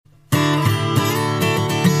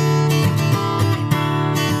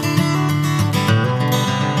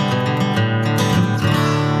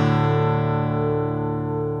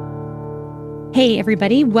Hey,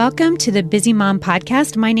 everybody. Welcome to the Busy Mom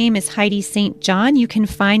Podcast. My name is Heidi St. John. You can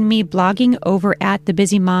find me blogging over at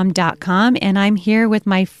thebusymom.com. And I'm here with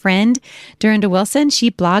my friend, Dorinda Wilson. She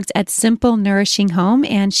blogs at Simple Nourishing Home,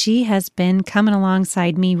 and she has been coming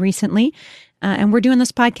alongside me recently. And we're doing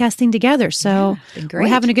this podcasting together. So we're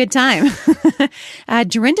having a good time.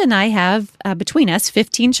 Dorinda and I have, between us,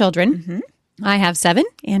 15 children. Mm-hmm. I have 7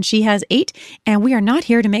 and she has 8, and we are not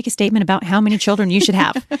here to make a statement about how many children you should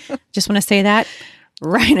have. Just want to say that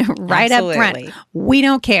right up front. We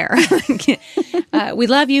don't care. We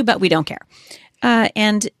love you, but we don't care.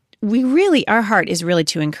 And our heart is really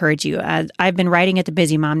to encourage you. I've been writing at The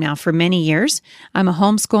Busy Mom now for many years. I'm a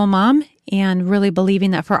homeschool mom and really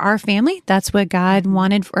believing that for our family, that's what God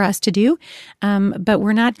wanted for us to do. But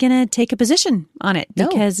we're not going to take a position on it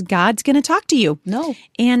because God's going to talk to you. No.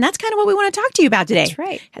 And that's kind of what we want to talk to you about today. That's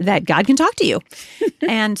right. That God can talk to you.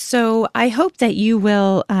 And so I hope that you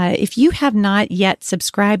will, if you have not yet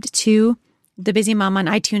subscribed to The Busy Mom on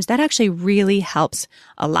iTunes, that actually really helps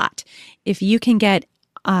a lot. If you can go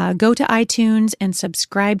to iTunes and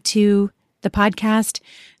subscribe to the podcast,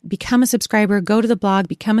 become a subscriber, go to the blog,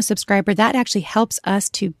 become a subscriber. That actually helps us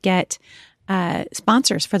to get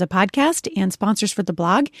sponsors for the podcast and sponsors for the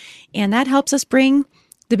blog. And that helps us bring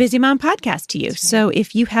the Busy Mom podcast to you. Right. So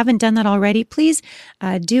if you haven't done that already, please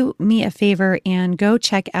do me a favor and go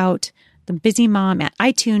check out the Busy Mom at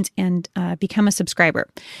iTunes and become a subscriber.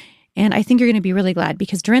 And I think you're going to be really glad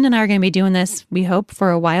because Dorinda and I are going to be doing this, we hope, for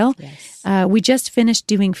a while. Yes. We just finished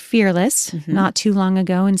doing Fearless not too long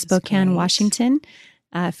ago in Spokane, Washington.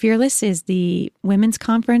 Fearless is the women's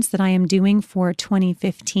conference that I am doing for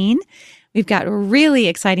 2015. We've got really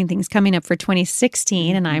exciting things coming up for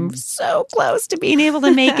 2016, and I'm so close to being able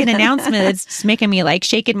to make an announcement. It's just making me like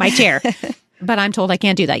shake in my chair. But I'm told I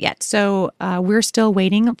can't do that yet. So we're still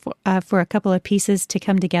waiting for a couple of pieces to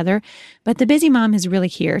come together. But the Busy Mom is really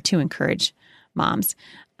here to encourage moms.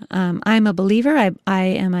 I'm a believer. I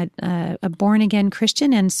am a born-again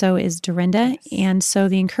Christian, and so is Dorinda. Yes. And so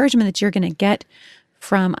the encouragement that you're going to get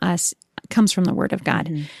from us comes from the Word of God.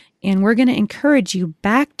 Mm-hmm. And we're going to encourage you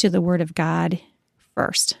back to the Word of God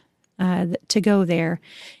first, to go there.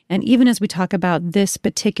 And even as we talk about this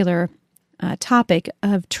particular topic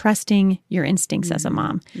of trusting your instincts as a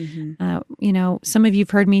mom. Mm-hmm. Some of you have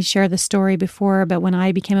heard me share the story before, but when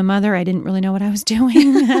I became a mother, I didn't really know what I was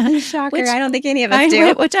doing. Shocker. I don't think any of us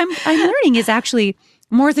do. Which I'm learning is actually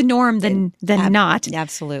more the norm than not.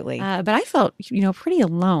 Absolutely. But I felt, pretty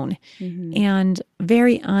alone and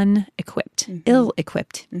very unequipped,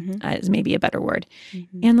 ill-equipped is maybe a better word.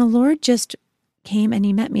 Mm-hmm. And the Lord just came and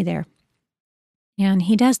He met me there. And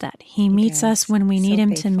He does that. He meets us when we need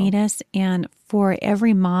Him to meet us. And for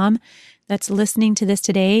every mom that's listening to this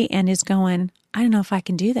today and is going, I don't know if I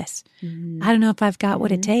can do this. Mm-hmm. I don't know if I've got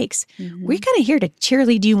what it takes. Mm-hmm. We're kind of here to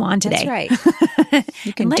cheerlead you on today. That's right.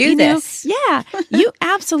 You can do this. Yeah, you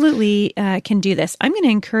absolutely can do this. I'm going to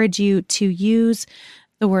encourage you to use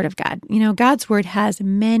the Word of God. God's Word has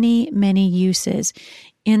many, many uses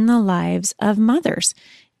in the lives of mothers.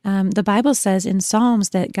 The Bible says in Psalms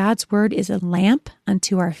that God's Word is a lamp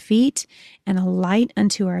unto our feet and a light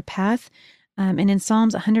unto our path. And in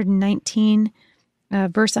Psalms 119,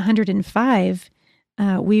 verse 105,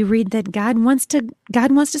 we read that God wants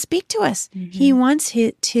to speak to us. Mm-hmm. He wants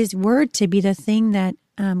His Word to be the thing that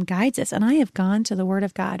guides us. And I have gone to the Word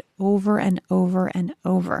of God over and over and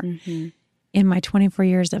over in my 24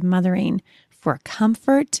 years of mothering for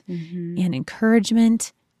comfort and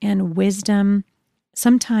encouragement and wisdom.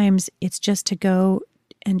 Sometimes it's just to go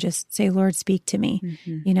and just say, Lord, speak to me.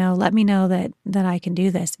 Mm-hmm. Let me know that I can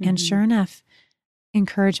do this. Mm-hmm. And sure enough,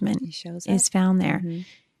 encouragement is found there. Mm-hmm.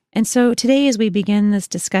 And so today, as we begin this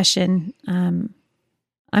discussion, I'm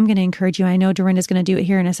going to encourage you. I know Dorinda's going to do it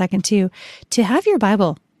here in a second too, to have your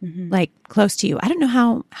Bible close to you. I don't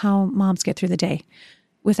know how moms get through the day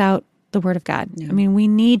without the Word of God. Yeah. I mean, we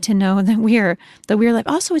need to know that we're like,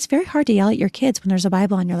 also, it's very hard to yell at your kids when there's a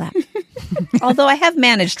Bible on your lap. Although I have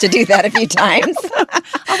managed to do that a few times.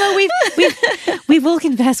 Although we will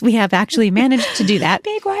confess we have actually managed to do that.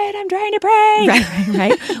 Be quiet, I'm trying to pray.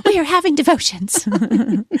 Right. We are having devotions.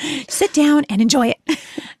 Sit down and enjoy it.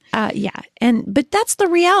 But that's the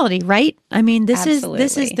reality, right? I mean, this is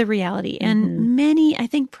the reality. And many, I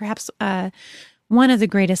think perhaps one of the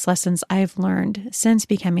greatest lessons I've learned since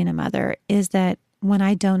becoming a mother is that when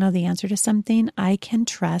I don't know the answer to something, I can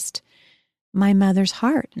trust my mother's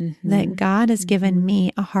heart, that God has given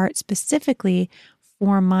me a heart specifically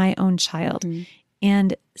for my own child.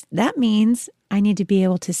 And that means I need to be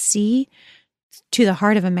able to see to the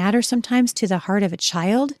heart of a matter, sometimes to the heart of a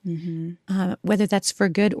child, whether that's for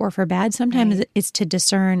good or for bad. Sometimes it's to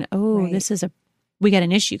discern, this is we got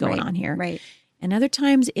an issue going on here. Right. And other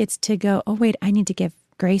times it's to go, oh, wait, I need to give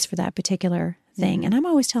grace for that particular thing. And I'm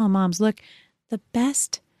always telling moms, look, the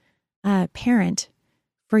best parent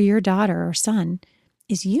for your daughter or son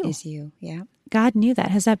is you. Is you, yeah. God knew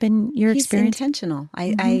that. Has that been your He's experience? intentional.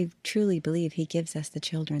 I truly believe he gives us the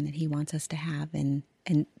children that he wants us to have, and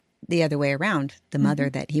the other way around, the mother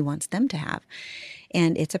that he wants them to have.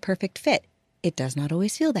 And it's a perfect fit. It does not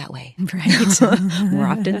always feel that way. Right. More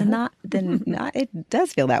often than not, it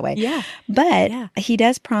does feel that way. Yeah. But he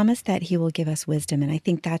does promise that he will give us wisdom. And I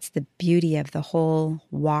think that's the beauty of the whole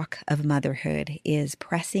walk of motherhood, is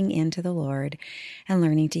pressing into the Lord and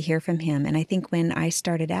learning to hear from him. And I think when I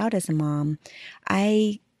started out as a mom,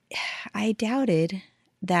 I doubted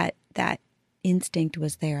that instinct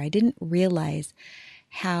was there. I didn't realize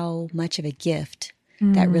how much of a gift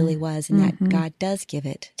that really was, and that God does give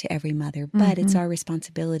it to every mother, but it's our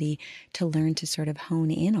responsibility to learn to sort of hone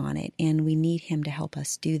in on it, and we need him to help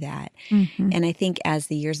us do that. And I think as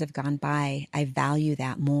the years have gone by, I value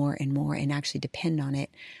that more and more, and actually depend on it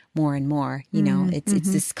more and more. You know, it's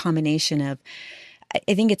this combination of,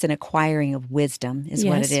 I think it's an acquiring of wisdom is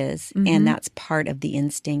what it is, and that's part of the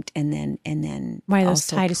instinct, and then why those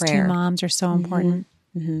also tightest prayer. two moms are so important.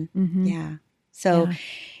 Yeah. So,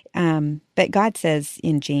 but God says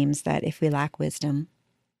in James that if we lack wisdom,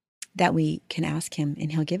 that we can ask him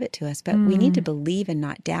and he'll give it to us. But we need to believe and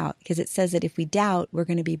not doubt, because it says that if we doubt, we're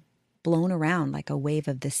going to be blown around like a wave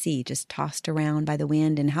of the sea, just tossed around by the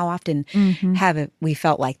wind. And how often have we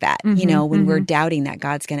felt like that, you know, when we're doubting that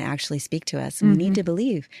God's going to actually speak to us. And we need to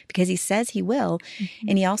believe, because he says he will.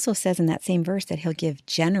 And he also says in that same verse that he'll give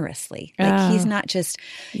generously. Like he's not just,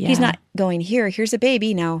 he's not going, here's a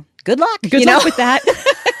baby. Now, good luck. Good luck with that.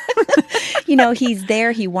 You know, he's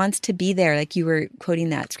there. He wants to be there. Like you were quoting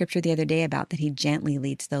that scripture the other day about that he gently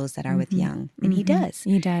leads those that are with young. And he does.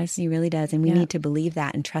 He does. He really does. And we need to believe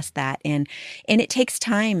that and trust that. And it takes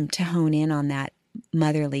time to hone in on that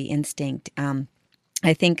motherly instinct.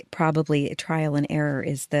 I think probably trial and error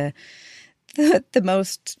is the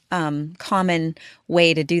most common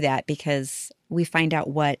way to do that, because we find out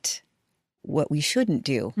what we shouldn't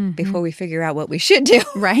do before we figure out what we should do.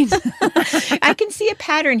 Right. I can see a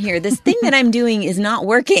pattern here. This thing that I'm doing is not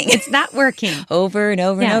working. It's not working. Over and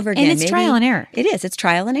over and over again. And it's trial and error. It is. It's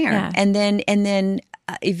trial and error. Yeah. And then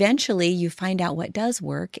eventually you find out what does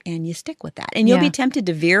work and you stick with that. And you'll be tempted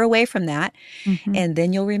to veer away from that. And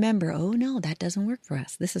then you'll remember, oh no, that doesn't work for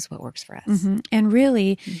us. This is what works for us. And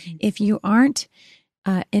really, if you aren't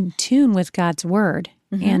in tune with God's word,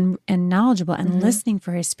 and knowledgeable and listening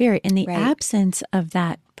for his spirit, in the absence of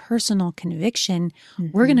that personal conviction,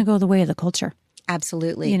 we're going to go the way of the culture.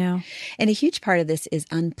 Absolutely. You know, and a huge part of this is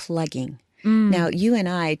unplugging. Now, you and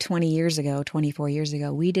I, 24 years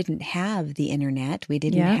ago, we didn't have the internet. We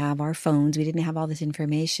didn't have our phones. We didn't have all this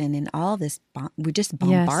information and all this. We're just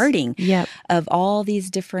bombarding of all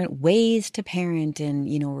these different ways to parent. And,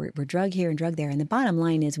 you know, we're drug here and drug there. And the bottom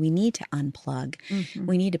line is we need to unplug.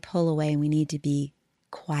 We need to pull away, and we need to be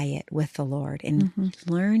quiet with the Lord and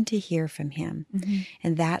learn to hear from him.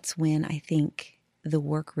 And that's when I think the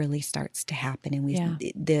work really starts to happen, and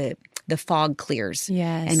the fog clears,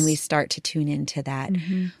 and we start to tune into that.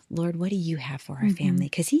 Lord, what do you have for our family?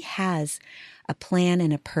 Because he has a plan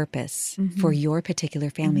and a purpose for your particular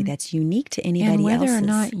family that's unique to anybody else's. And whether or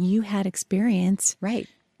not you had experience, right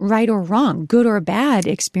or wrong, good or bad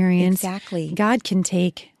experience, God can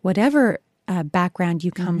take whatever background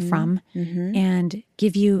you come from and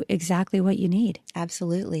give you exactly what you need.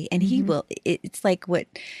 Absolutely. And he will. It's like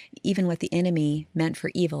even what the enemy meant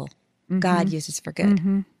for evil, God uses for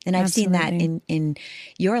good. And I've seen that in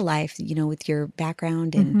your life, you know, with your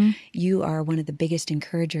background, and you are one of the biggest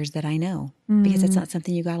encouragers that I know, because it's not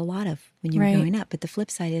something you got a lot of when you were growing up. But the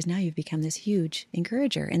flip side is now you've become this huge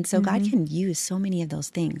encourager. And so God can use so many of those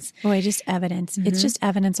things. Boy, just evidence. It's just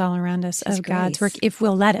evidence all around us of God's grace. work, if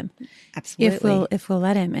we'll let him. Absolutely. If we'll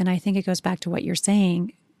let him. And I think it goes back to what you're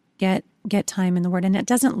saying. Get time in the Word. And it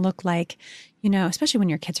doesn't look like, you know, especially when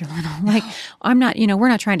your kids are little, like I'm not, you know, we're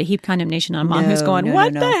not trying to heap condemnation on mom who's going,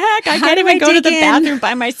 what the heck? I can't even go to the bathroom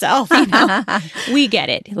by myself. You know? We get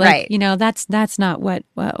it. Like, you know, that's not what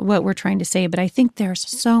we're trying to say. But I think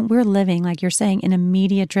we're living, like you're saying, in a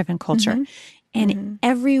media driven culture. And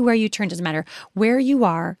everywhere you turn, doesn't matter where you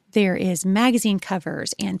are, there is magazine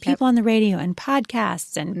covers and people on the radio and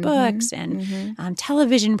podcasts and books and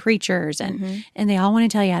television preachers, and they all want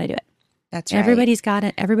to tell you how to do it. That's right. Everybody's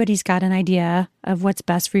got an idea of what's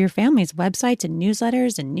best for your families, websites and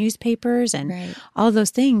newsletters and newspapers and Right. all of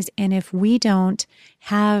those things. And if we don't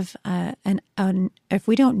have if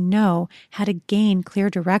we don't know how to gain clear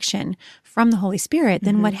direction from the Holy Spirit,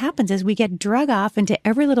 then what happens is we get drug off into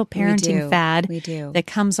every little parenting fad that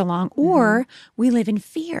comes along, or we live in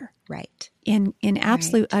fear. Right. In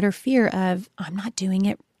absolute utter fear of I'm not doing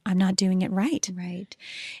it right. Right.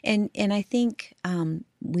 And I think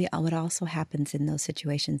what also happens in those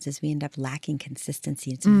situations is we end up lacking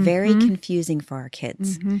consistency. It's very confusing for our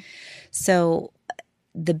kids. So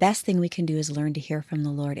the best thing we can do is learn to hear from the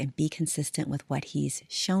Lord and be consistent with what He's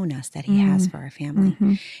shown us that He has for our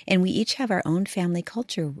family. And we each have our own family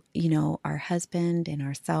culture. You know, our husband and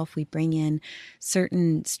ourself, we bring in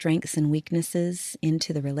certain strengths and weaknesses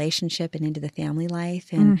into the relationship and into the family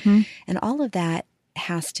life. And all of that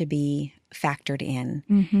has to be factored in.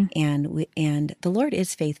 And the Lord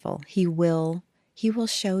is faithful. He will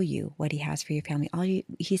show you what He has for your family.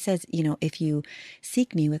 He says, you know, if you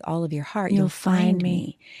seek me with all of your heart, you'll find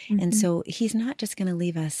me. And so He's not just going to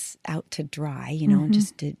leave us out to dry, you know,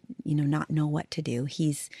 just to, you know, not know what to do.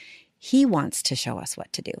 He wants to show us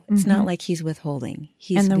what to do. It's not like He's withholding.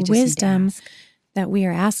 And the wisdom that we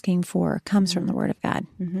are asking for comes from the Word of God.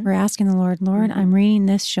 We're asking the Lord, I'm reading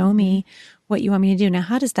this, show me what you want me to do. Now,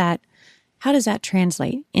 how does that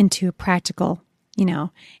translate into practical, you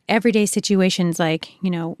know, everyday situations, like,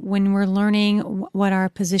 you know, when we're learning what our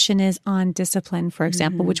position is on discipline, for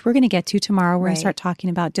example, which we're going to get to tomorrow. We're going to start talking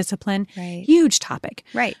about discipline, huge topic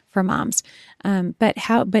for moms.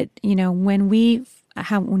 But you know, when we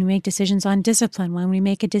make decisions on discipline, when we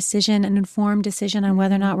make an informed decision on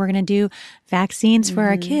whether or not we're going to do vaccines for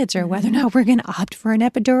our kids, or whether or not we're going to opt for an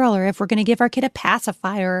epidural, or if we're going to give our kid a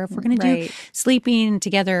pacifier, or if we're going to do sleeping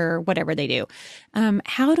together, or whatever they do.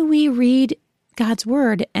 How do we read God's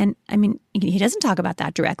Word? And I mean, He doesn't talk about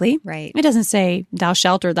that directly. Right. It doesn't say thou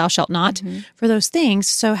shalt or thou shalt not for those things.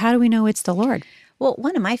 So how do we know it's the Lord? Well,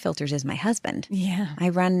 one of my filters is my husband. Yeah. I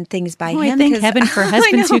run things by him. I thank heaven for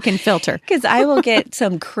husbands who can filter. Because I will get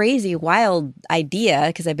some crazy, wild idea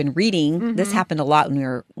because I've been reading. This happened a lot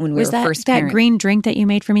when we were first that parent. green drink that you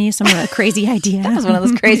made for me, some of a crazy idea? That was one of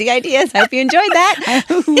those crazy ideas. I hope you enjoyed that.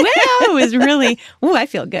 Well, it was really, I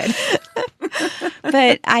feel good.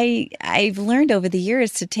 But I've learned over the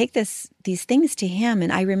years to take these things to him.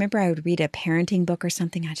 And I remember I would read a parenting book or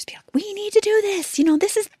something. I'd just be like, we need to do this. You know,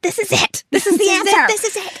 this is it. This is the answer. This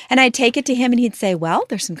is it. And I'd take it to him and he'd say, well,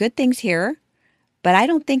 there's some good things here, but I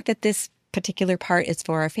don't think that this particular part is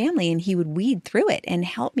for our family. And he would weed through it and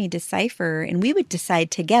help me decipher. And we would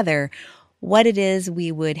decide together what it is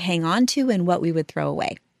we would hang on to and what we would throw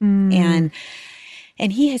away. And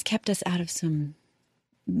he has kept us out of some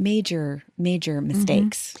major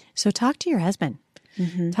mistakes. So talk to your husband.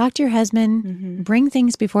 Talk to your husband. Bring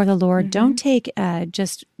things before the Lord. Don't take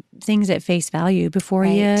just things at face value before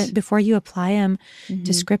you apply them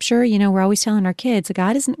to Scripture. You know, we're always telling our kids,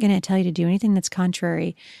 God isn't going to tell you to do anything that's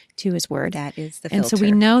contrary to His Word. That is the filter. And so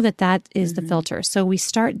we know that is the filter. So we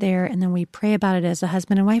start there, and then we pray about it as a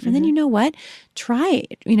husband and wife. And then you know what? Try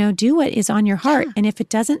it. You know, do what is on your heart. And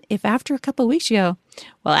if after a couple of weeks you go,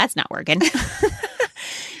 well, that's not working.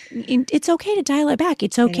 It's okay to dial it back.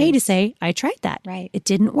 It's okay to say, I tried that. Right. It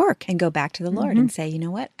didn't work. And go back to the Lord and say, you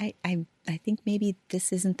know what? I think maybe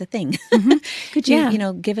this isn't the thing. Could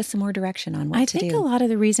you, give us some more direction on what to do? I think a lot of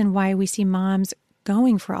the reason why we see moms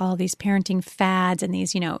going for all these parenting fads and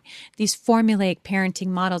these, these formulaic parenting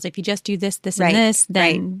models. If you just do this, and this,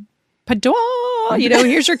 then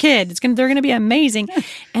here's your kid. They're going to be amazing.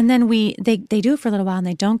 And then they do it for a little while and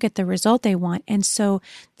they don't get the result they want. And so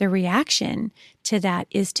the reaction to that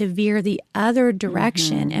is to veer the other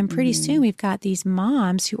direction. And pretty soon we've got these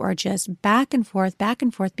moms who are just back and forth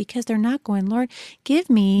because they're not going, Lord, give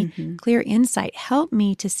me clear insight. Help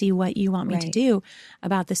me to see what you want me to do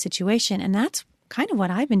about the situation. And that's kind of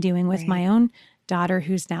what I've been doing with my own daughter,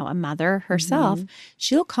 who's now a mother herself.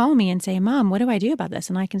 She'll call me and say, Mom, what do I do about this?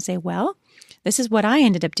 And I can say, well, this is what I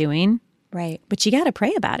ended up doing. Right. But you got to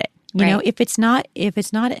pray about it. You know, if it's not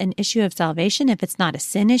an issue of salvation, if it's not a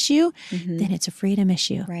sin issue, then it's a freedom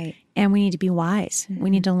issue. Right. And we need to be wise. We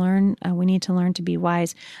need to learn. We need to learn to be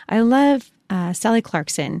wise. I love Sally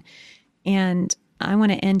Clarkson, and I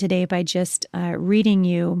want to end today by just reading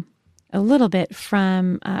you a little bit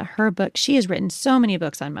from her book. She has written so many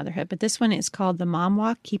books on motherhood, but this one is called The Mom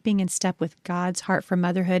Walk, Keeping in Step with God's Heart for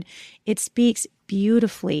Motherhood. It speaks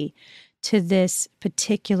beautifully to this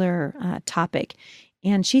particular topic.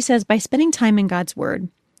 And she says, by spending time in God's Word,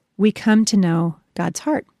 we come to know God's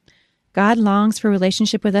heart. God longs for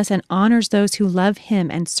relationship with us and honors those who love Him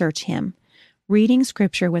and search Him. Reading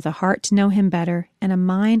Scripture with a heart to know Him better and a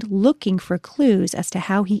mind looking for clues as to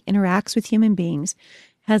how He interacts with human beings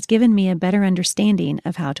has given me a better understanding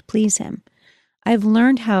of how to please Him. I've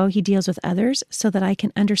learned how He deals with others so that I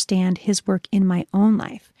can understand His work in my own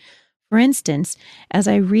life. For instance, as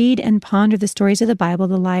I read and ponder the stories of the Bible,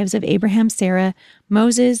 the lives of Abraham, Sarah,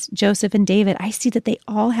 Moses, Joseph, and David, I see that they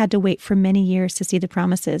all had to wait for many years to see the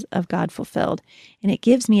promises of God fulfilled, and it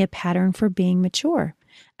gives me a pattern for being mature.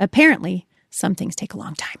 Apparently, some things take a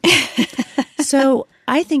long time. So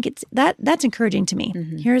I think that's encouraging to me.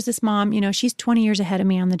 Mm-hmm. Here's this mom, she's 20 years ahead of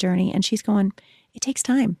me on the journey, and she's going, it takes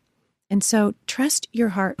time. And so trust your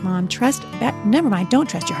heart, Mom. Never mind, don't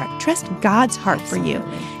trust your heart. Trust God's heart for you.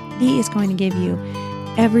 He is going to give you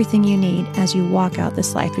everything you need as you walk out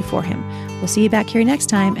this life before Him. We'll see you back here next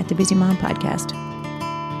time at the Busy Mom Podcast.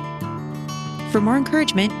 For more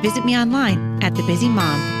encouragement, visit me online at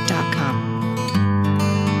thebusymom.com.